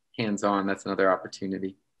hands-on, that's another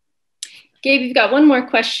opportunity. Gabe, you've got one more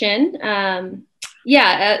question. To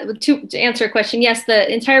answer a question, yes,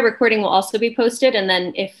 the entire recording will also be posted, and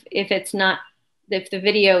then if the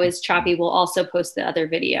video is choppy, we'll also post the other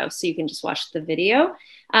video, so you can just watch the video.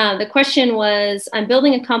 The question was, I'm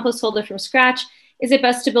building a compost holder from scratch. Is it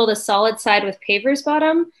best to build a solid side with pavers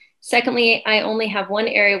bottom? Secondly, I only have one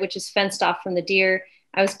area which is fenced off from the deer.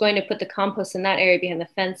 I was going to put the compost in that area behind the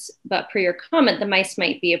fence, but per your comment, the mice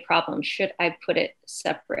might be a problem. Should I put it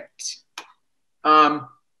separate?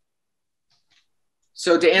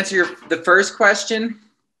 So to answer the first question,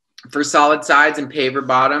 for solid sides and paver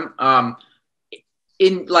bottom, I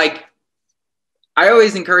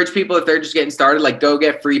always encourage people, if they're just getting started, like, go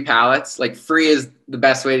get free pallets. Like, free is the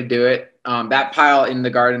best way to do it. That pile in the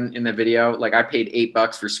garden in the video, like, I paid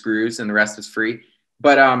 $8 for screws and the rest was free.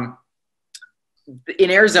 But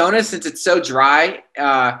in Arizona, since it's so dry,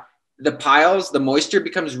 the piles, the moisture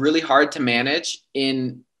becomes really hard to manage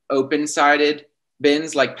in open-sided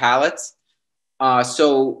bins like pallets.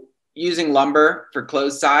 So using lumber for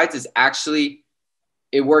closed sides is actually,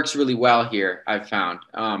 it works really well here, I've found.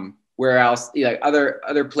 Where else, like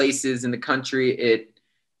other places in the country, it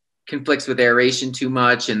conflicts with aeration too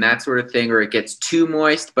much and that sort of thing, or it gets too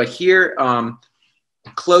moist. But here,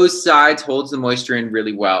 closed sides holds the moisture in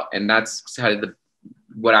really well, and that's kind of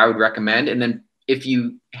what I would recommend. And then if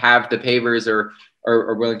you have the pavers or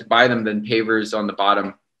are willing to buy them, then pavers on the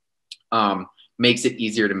bottom makes it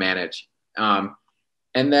easier to manage. And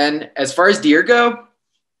then as far as deer go,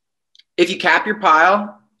 if you cap your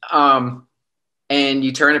pile and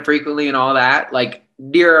you turn it frequently and all that, like,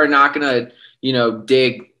 deer are not going to,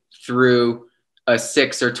 dig through a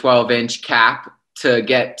 6 or 12-inch cap to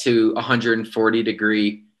get to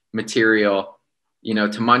 140-degree material,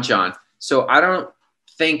 to munch on. So I don't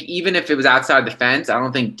think, even if it was outside the fence, I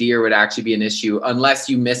don't think deer would actually be an issue, unless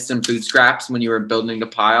you missed some food scraps when you were building the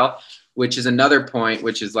pile, which is another point,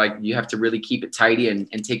 which is like, you have to really keep it tidy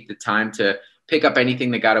and take the time to pick up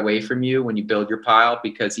anything that got away from you when you build your pile,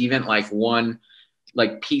 because even like one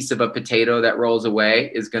piece of a potato that rolls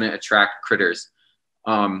away is going to attract critters.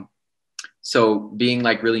 So being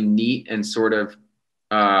like really neat and sort of,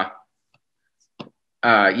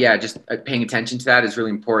 just paying attention to that is really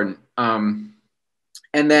important. And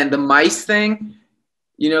then the mice thing,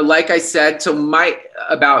 like I said, so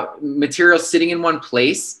about material sitting in one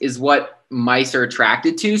place is what mice are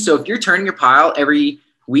attracted to. So if you're turning your pile every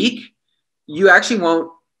week, you actually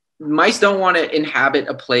mice don't want to inhabit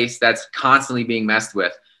a place that's constantly being messed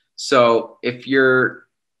with. So if you're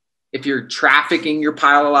trafficking your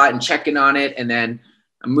pile a lot and checking on it, and then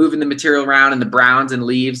moving the material around and the browns and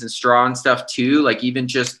leaves and straw and stuff too, like even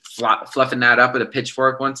just fluffing that up with a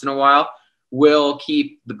pitchfork once in a while will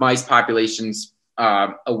keep the mice populations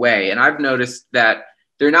away. And I've noticed that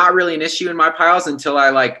they're not really an issue in my piles until I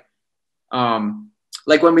like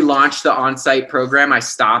when we launched the on-site program, I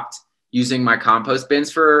stopped using my compost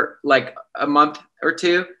bins for like a month or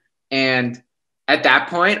two. And at that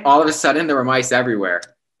point, all of a sudden there were mice everywhere.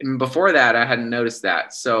 And before that, I hadn't noticed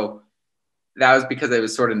that. So that was because it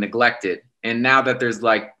was sort of neglected. And now that there's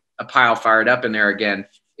like a pile fired up in there again,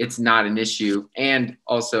 it's not an issue. And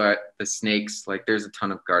also the snakes, like there's a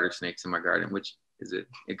ton of garter snakes in my garden, which is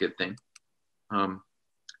a good thing.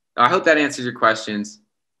 I hope that answers your questions,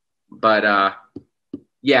 but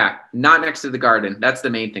yeah, not next to the garden. That's the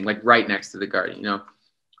main thing, like right next to the garden, you know,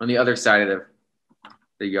 on the other side of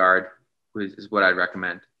the yard is what I'd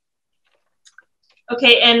recommend.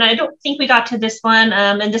 Okay, and I don't think we got to this one,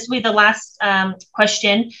 and this will be the last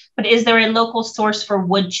question, but is there a local source for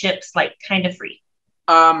wood chips, like kind of free?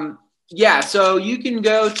 Yeah, so you can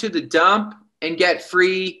go to the dump and get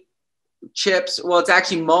free chips. Well, it's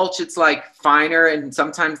actually mulch. It's like finer, and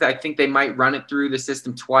sometimes I think they might run it through the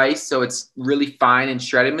system twice. So it's really fine and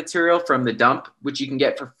shredded material from the dump, which you can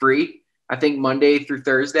get for free. I think Monday through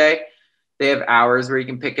Thursday, they have hours where you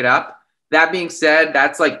can pick it up. That being said,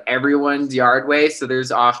 that's like everyone's yard waste. So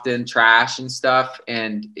there's often trash and stuff,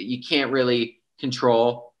 and you can't really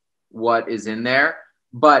control what is in there.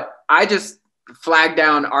 But I just flag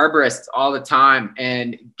down arborists all the time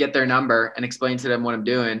and get their number and explain to them what I'm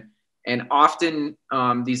doing. And often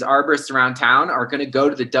these arborists around town are going to go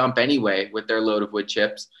to the dump anyway with their load of wood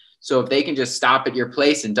chips. So if they can just stop at your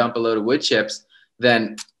place and dump a load of wood chips,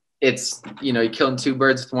 then it's, you know, you're killing two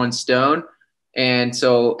birds with one stone. And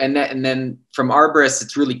so, and then from arborists,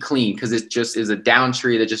 it's really clean because it just is a down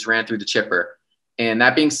tree that just ran through the chipper. And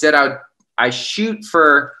that being said, I shoot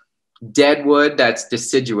for dead wood that's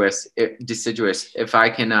deciduous if I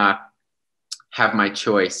can have my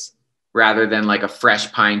choice, rather than like a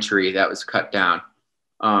fresh pine tree that was cut down.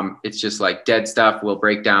 It's just like dead stuff will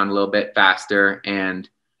break down a little bit faster, and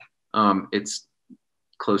it's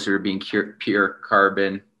closer to being pure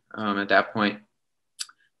carbon at that point.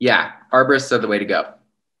 Yeah, arborists are the way to go.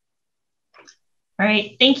 All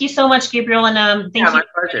right. Thank you so much, Gabriel. And thank you my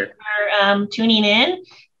pleasure. For tuning in,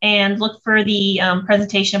 and look for the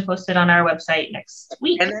presentation posted on our website next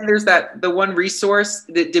week. And then there's the one resource.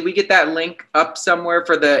 Did we get that link up somewhere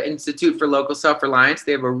for the Institute for Local Self-Reliance?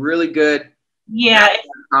 They have a really good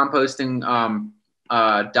composting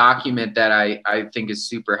document that I think is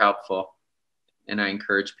super helpful. And I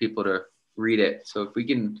encourage people to read it. So if we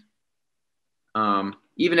can,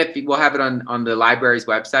 even if we'll have it on the library's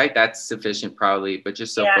website, that's sufficient probably, but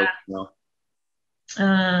just so folks know.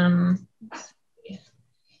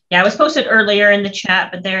 Yeah, it was posted earlier in the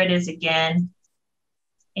chat, but there it is again.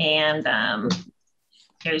 And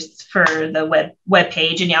here's for the web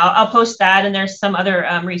page. And yeah, I'll post that. And there's some other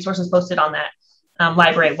resources posted on that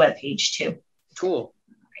library web page too. Cool.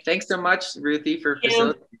 Thanks so much, Ruthie, for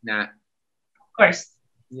facilitating that. Of course.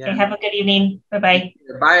 Yeah. Okay, have a good evening. Bye-bye.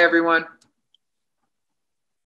 Bye, everyone.